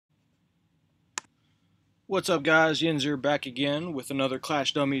What's up, guys? Yinzer back again with another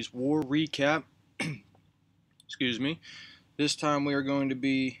Clash Dummies war recap. Excuse me. This time we are going to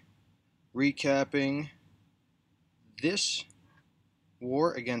be recapping this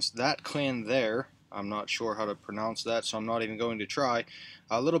war against that clan there. I'm not sure how to pronounce that, so I'm not even going to try.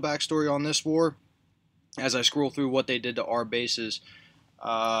 A little backstory on this war. As I scroll through what they did to our bases,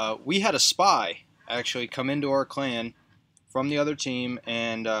 we had a spy actually come into our clan from the other team,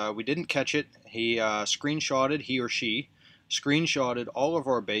 and we didn't catch it. He or she screenshotted all of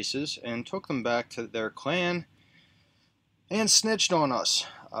our bases and took them back to their clan and snitched on us.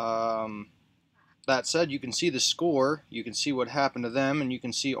 That said, you can see the score, you can see what happened to them, and you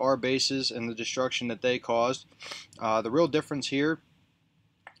can see our bases and the destruction that they caused. The real difference here,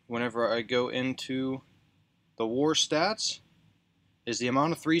 whenever I go into the war stats, is the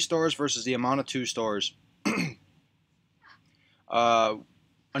amount of 3 stars versus the amount of 2 stars.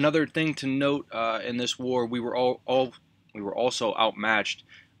 Another thing to note in this war, we were also outmatched.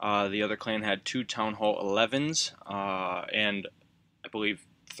 The other clan had 2 Town Hall 11s and I believe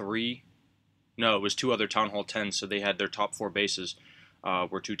 2 other Town Hall 10s. So they had their top 4 bases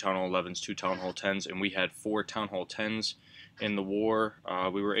were 2 Town Hall 11s, 2 Town Hall 10s, and we had 4 Town Hall 10s in the war.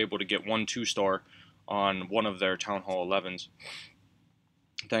 We were able to get 1 2-star on one of their Town Hall 11s.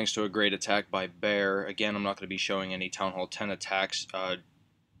 Thanks to a great attack by Bear. Again, I'm not going to be showing any Town Hall 10 attacks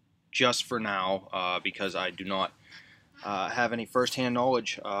just for now because I do not have any first-hand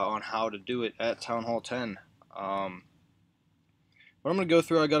knowledge on how to do it at Town Hall 10. What I'm going to go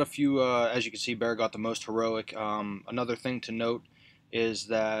through, I got a few, as you can see, Bear got the most heroic. Another thing to note is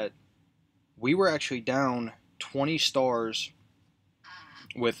that we were actually down 20 stars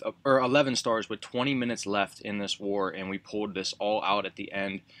or 11 stars with 20 minutes left in this war, and we pulled this all out at the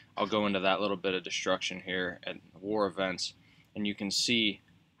end. I'll go into that little bit of destruction here at war events, and you can see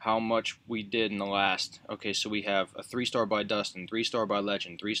how much we did in the last. Okay, so we have a 3-star by Dustin, 3-star by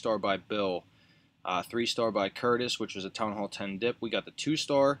Legend, 3-star by Bill, 3-star by Curtis, which was a Town Hall 10 dip. We got the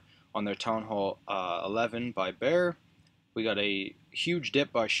 2-star on their Town Hall 11 by Bear. We got a huge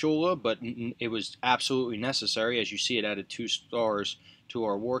dip by Shola, but it was absolutely necessary. As you see, it added 2 stars to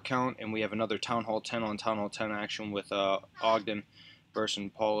our war count, and we have another Town Hall 10 on Town Hall 10 action with Ogden versus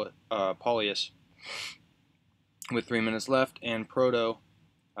Paulius with 3 minutes left, and Proto,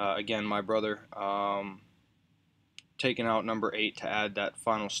 again my brother, taking out number 8 to add that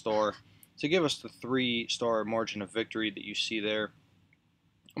final star to give us the 3-star margin of victory that you see there.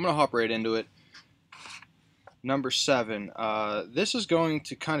 I'm going to hop right into it. Number 7. This is going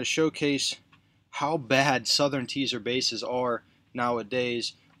to kind of showcase how bad Southern Teaser bases are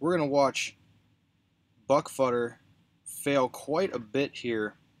nowadays. We're going to watch Buckfutter fail quite a bit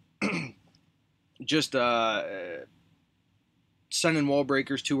here. Just sending wall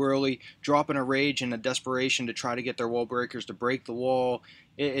breakers too early, dropping a rage in a desperation to try to get their wall breakers to break the wall.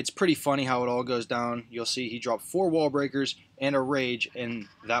 It's pretty funny how it all goes down. You'll see he dropped 4 wall breakers and a rage, and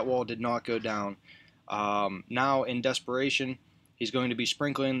that wall did not go down. Now in desperation, he's going to be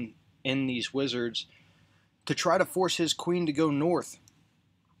sprinkling in these wizards to try to force his queen to go north,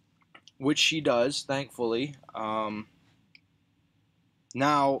 which she does, thankfully.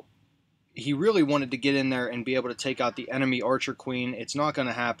 Now, he really wanted to get in there and be able to take out the enemy archer queen. It's not going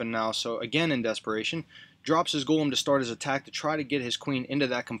to happen now, so again in desperation, drops his golem to start his attack to try to get his queen into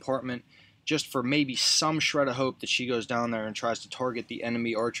that compartment, just for maybe some shred of hope that she goes down there and tries to target the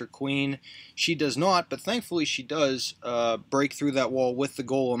enemy archer queen. She does not, but thankfully she does break through that wall with the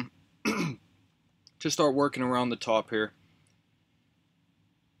golem to start working around the top here.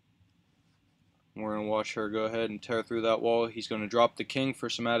 We're going to watch her go ahead and tear through that wall. He's going to drop the king for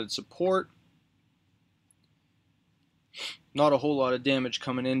some added support. Not a whole lot of damage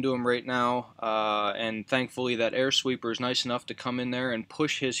coming into him right now, and thankfully that air sweeper is nice enough to come in there and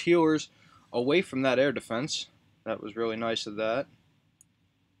push his healers away from that air defense. That was really nice of that.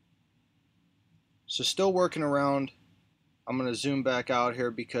 So still working around. I'm going to zoom back out here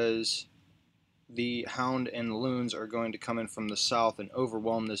because the Hound and the Loons are going to come in from the south and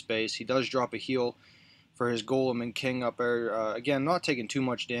overwhelm this base. He does drop a heal for his Golem and King up there. Again, not taking too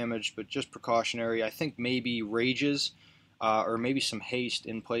much damage, but just precautionary. I think maybe Rages or maybe some haste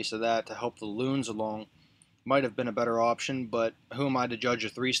in place of that to help the Loons along might have been a better option, but who am I to judge a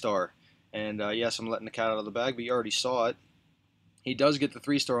 3-star? And yes, I'm letting the cat out of the bag, but you already saw it. He does get the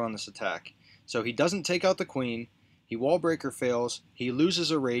 3-star on this attack. So he doesn't take out the queen, he wall breaker fails, he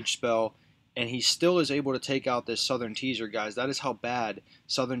loses a rage spell, and he still is able to take out this Southern Teaser, guys. That is how bad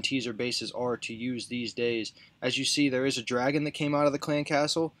Southern Teaser bases are to use these days. As you see, there is a dragon that came out of the clan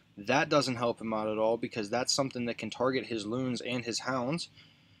castle. That doesn't help him out at all because that's something that can target his loons and his hounds.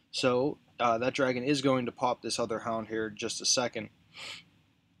 So that dragon is going to pop this other hound here in just a second.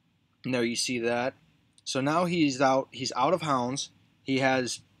 There you see that. So now he's out of hounds. He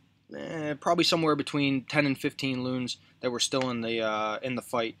has probably somewhere between 10 and 15 loons that were still in the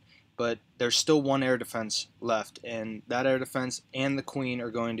fight, but there's still one air defense left, and that air defense and the queen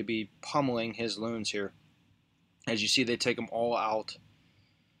are going to be pummeling his loons here. As you see, they take them all out.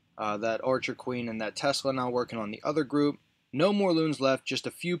 That archer queen and that Tesla now working on the other group. No more loons left, just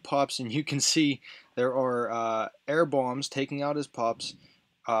a few pups, and you can see there are air bombs taking out his pups.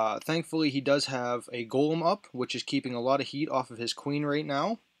 Thankfully, he does have a golem up, which is keeping a lot of heat off of his queen right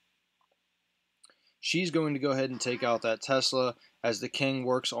now. She's going to go ahead and take out that Tesla as the king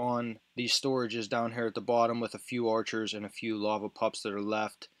works on these storages down here at the bottom with a few archers and a few lava pups that are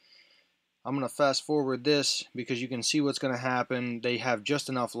left. I'm going to fast forward this because you can see what's going to happen. They have just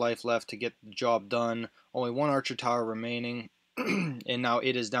enough life left to get the job done. Only one archer tower remaining, and now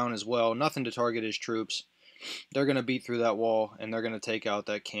it is down as well. Nothing to target his troops. They're going to beat through that wall, and they're going to take out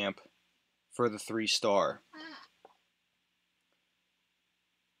that camp for the 3-star.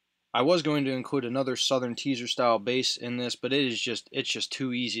 I was going to include another southern teaser style base in this, but it's just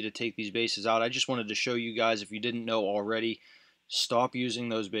too easy to take these bases out. I just wanted to show you guys, if you didn't know already, stop using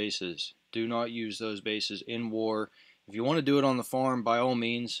those bases. Do not use those bases in war. If you want to do it on the farm, by all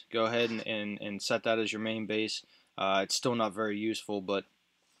means, go ahead and set that as your main base. It's still not very useful, but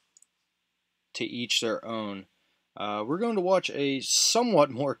to each their own. We're going to watch a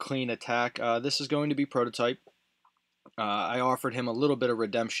somewhat more clean attack. This is going to be prototype. I offered him a little bit of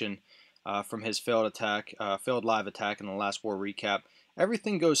redemption from his failed live attack in the last war recap.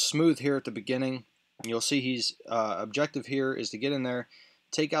 Everything goes smooth here at the beginning. You'll see his objective here is to get in there,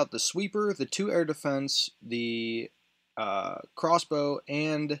 take out the sweeper, the 2 air defense, the crossbow,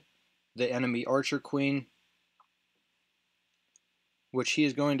 and the enemy archer queen, which he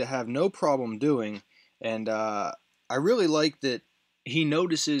is going to have no problem doing. And I really like that he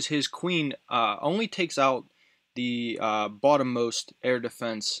notices his queen only takes out the bottommost air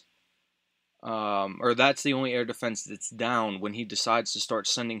defense, or that's the only air defense that's down when he decides to start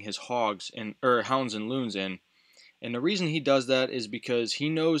sending his hounds and loons in. And the reason he does that is because he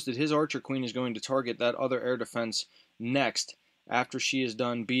knows that his archer queen is going to target that other air defense next after she is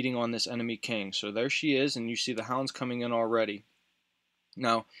done beating on this enemy king. So there she is, and you see the hounds coming in already.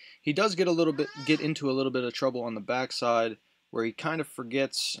 Now, he does get into a little bit of trouble on the backside, where he kind of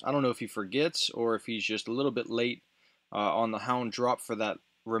forgets. I don't know if he forgets or if he's just a little bit late on the hound drop for that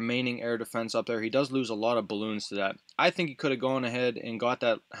remaining air defense up there. He does lose a lot of balloons to that. I think he could have gone ahead and got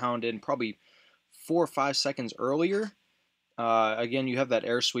that hound in probably 4 or 5 seconds earlier. Again, you have that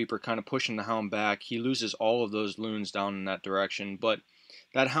air sweeper kind of pushing the hound back. He loses all of those loons down in that direction, but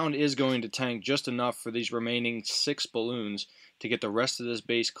that hound is going to tank just enough for these remaining 6 balloons to get the rest of this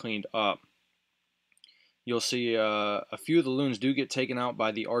base cleaned up. You'll see a few of the loons do get taken out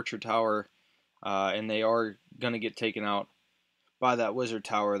by the archer tower, and they are going to get taken out by that wizard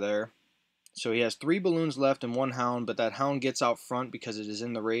tower there. So he has 3 balloons left and 1 hound, but that hound gets out front because it is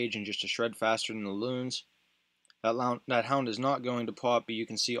in the rage and just a shred faster than the loons. That hound is not going to pop, but you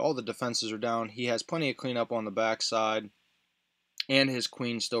can see all the defenses are down. He has plenty of cleanup on the backside, and his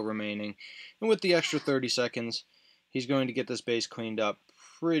queen still remaining. And with the extra 30 seconds, he's going to get this base cleaned up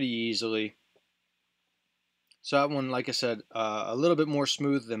pretty easily. So that one, like I said, a little bit more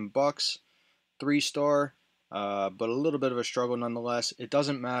smooth than Buck's 3-star, but a little bit of a struggle nonetheless. It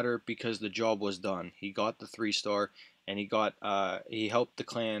doesn't matter because the job was done. He got the 3-star, and he helped the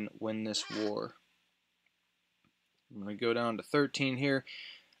clan win this war. I'm going to go down to 13 here.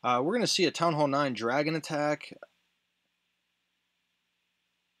 We're going to see a Town Hall 9 dragon attack.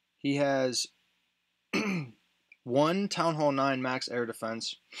 He has 1 Town Hall 9 max air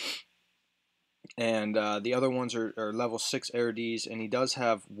defense, and the other ones are level 6 air Ds, and he does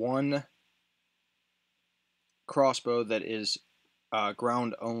have 1 crossbow that is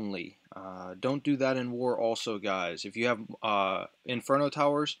ground only. Don't do that in war also, guys. If you have Inferno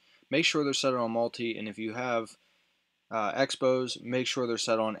towers, make sure they're set on multi, and if you have Expos, make sure they're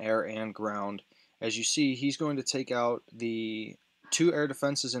set on air and ground. As you see, he's going to take out the 2 air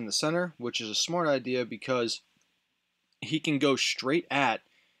defenses in the center, which is a smart idea because he can go straight at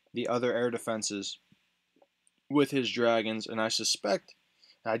the other air defenses with his dragons, and I suspect,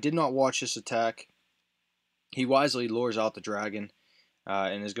 I did not watch this attack, he wisely lures out the dragon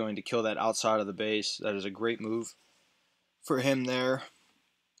and is going to kill that outside of the base. That is a great move for him there.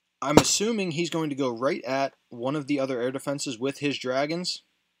 I'm assuming he's going to go right at one of the other air defenses with his dragons.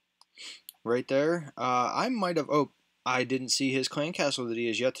 Right there. I might have... Oh, I didn't see his clan castle that he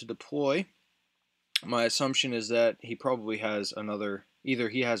has yet to deploy. My assumption is that he probably has another... Either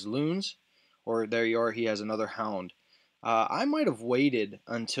he has loons or there you are, he has another hound. I might have waited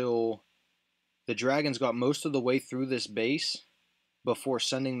until the dragons got most of the way through this base before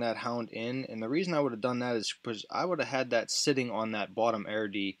sending that hound in, and the reason I would have done that is because I would have had that sitting on that bottom air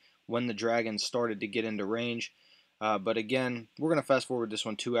D when the dragons started to get into range. But again, we're going to fast forward this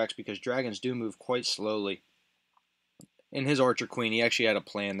one 2x because dragons do move quite slowly. And his Archer Queen, he actually had a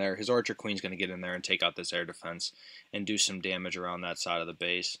plan there. His Archer Queen's going to get in there and take out this air defense and do some damage around that side of the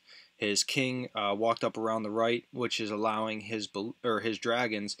base. His King walked up around the right, which is allowing his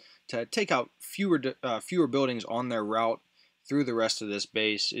dragons to take out fewer buildings on their route through the rest of this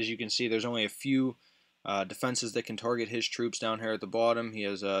base. As you can see, there's only a few defenses that can target his troops down here at the bottom. He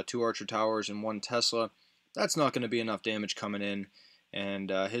has 2 Archer Towers and 1 Tesla. That's not going to be enough damage coming in.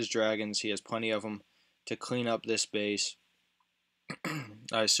 And his dragons, he has plenty of them to clean up this base.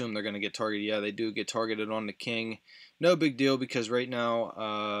 I assume they're going to get targeted. Yeah, they do get targeted on the King. No big deal because right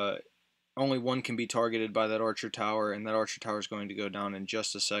now only one can be targeted by that Archer Tower, and that Archer Tower is going to go down in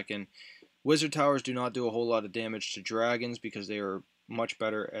just a second. Wizard Towers do not do a whole lot of damage to dragons because they are much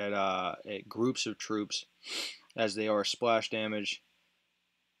better at groups of troops as they are splash damage.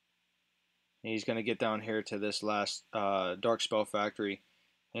 And he's going to get down here to this last Dark Spell Factory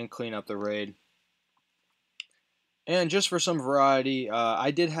and clean up the raid. And just for some variety,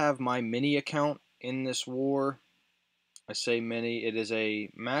 I did have my mini account in this war. I say mini. It is a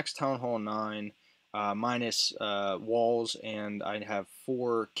max Town Hall 9 minus walls, and I have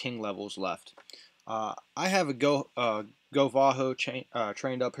 4 king levels left. I have a govaho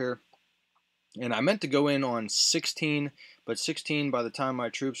trained up here, and I meant to go in on 16, but 16 by the time my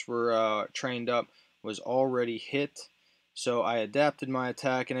troops were trained up was already hit. So I adapted my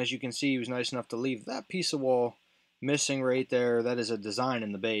attack, and as you can see, he was nice enough to leave that piece of wall missing right there. That is a design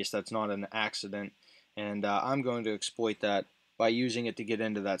in the base. That's not an accident. And I'm going to exploit that by using it to get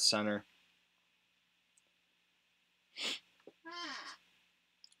into that center.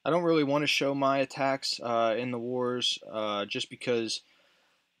 I don't really want to show my attacks in the wars just because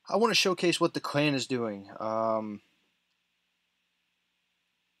I want to showcase what the clan is doing. I'm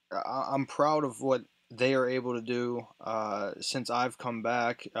proud of what they are able to do since I've come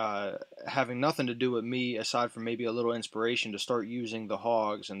back, having nothing to do with me aside from maybe a little inspiration to start using the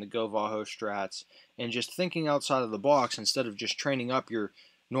hogs and the govaho strats and just thinking outside of the box instead of just training up your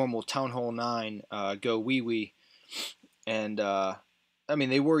normal Town Hall 9 go wee wee. And I mean,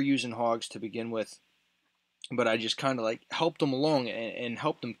 they were using hogs to begin with, but I just kind of like helped them along and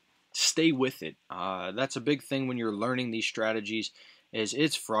helped them stay with it. That's a big thing when you're learning these strategies.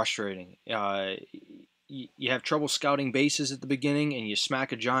 It's frustrating. You have trouble scouting bases at the beginning, and you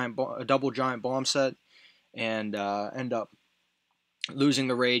smack a double giant bomb set, and end up losing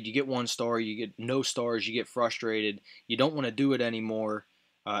the raid. You get 1 star, you get no stars, you get frustrated. You don't want to do it anymore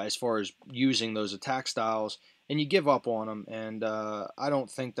as far as using those attack styles, and you give up on them. And I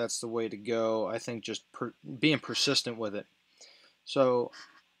don't think that's the way to go. I think just being persistent with it. So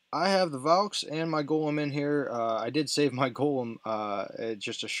I have the Valks and my Golem in here. I did save my Golem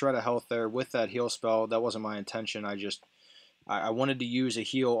just a shred of health there with that heal spell. That wasn't my intention. I wanted to use a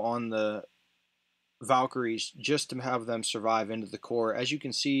heal on the Valkyries just to have them survive into the core. As you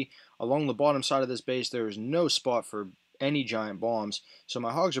can see, along the bottom side of this base, there is no spot for any giant bombs. So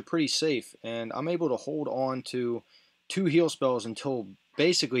my hogs are pretty safe, and I'm able to hold on to 2 heal spells until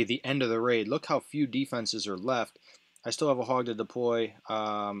basically the end of the raid. Look how few defenses are left. I still have a hog to deploy.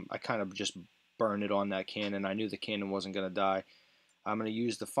 I kind of just burned it on that cannon. I knew the cannon wasn't going to die. I'm going to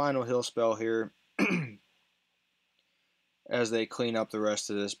use the final heal spell here as they clean up the rest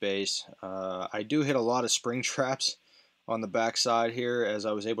of this base. I do hit a lot of spring traps on the back side here as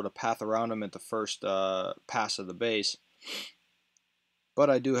I was able to path around them at the first pass of the base. But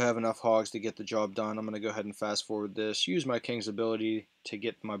I do have enough hogs to get the job done. I'm going to go ahead and fast forward this. Use my King's ability to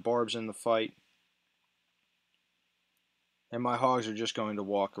get my barbs in the fight. And my hogs are just going to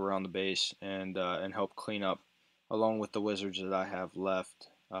walk around the base and help clean up along with the wizards that I have left.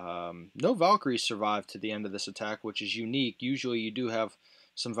 No Valkyries survived to the end of this attack, which is unique. Usually you do have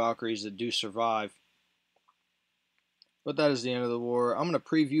some Valkyries that do survive. But that is the end of the war. I'm going to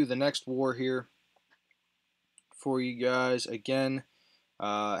preview the next war here for you guys. Again,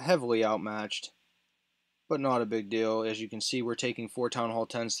 heavily outmatched, but not a big deal. As you can see, we're taking 4 Town Hall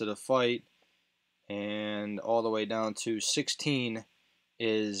 10s to the fight. And all the way down to 16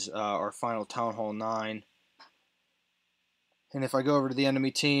 is our final Town Hall 9. And if I go over to the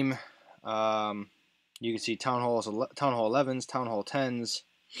enemy team, you can see Town Hall 11s, Town Hall 10s.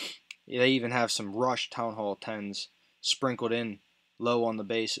 They even have some Rush Town Hall 10s sprinkled in low on the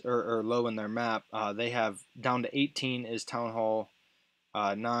base, or low in their map. They have down to 18 is Town Hall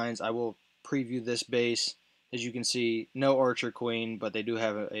 9s. I will preview this base. As you can see, no Archer Queen, but they do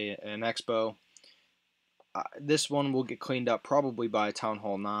have an Expo. This one will get cleaned up probably by Town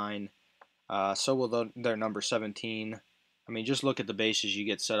Hall 9. So will their number 17. I mean, just look at the bases you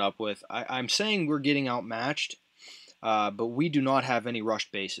get set up with. I'm saying we're getting outmatched, but we do not have any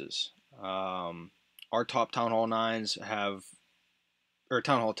rushed bases. Our top Town Hall 9s have, or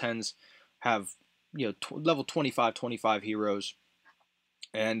Town Hall 10s have, level 25 heroes,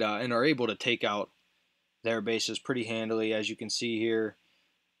 and are able to take out their bases pretty handily, as you can see here.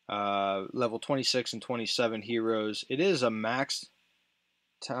 Level 26 and 27 heroes. It is a max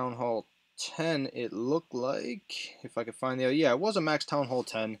Town Hall 10, it looked like, if I could find the, yeah, it was a max Town Hall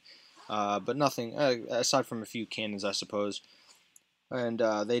 10, but nothing aside from a few cannons, I suppose. And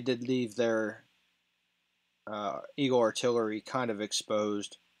they did leave their Eagle artillery kind of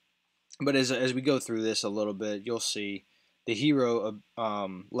exposed. But as we go through this a little bit, you'll see the hero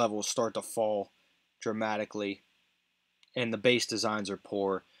levels start to fall dramatically, and the base designs are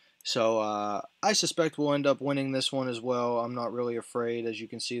poor. So I suspect we'll end up winning this one as well. I'm not really afraid. As you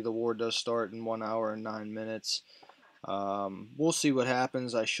can see, the war does start in 1 hour and 9 minutes. We'll see what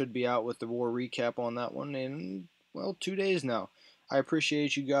happens. I should be out with the war recap on that one in, well, 2 days now. I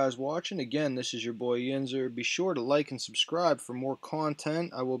appreciate you guys watching. Again, this is your boy Yinzer. Be sure to like and subscribe for more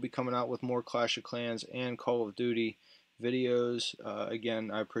content. I will be coming out with more Clash of Clans and Call of Duty videos. Again,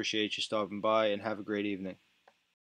 I appreciate you stopping by, and have a great evening.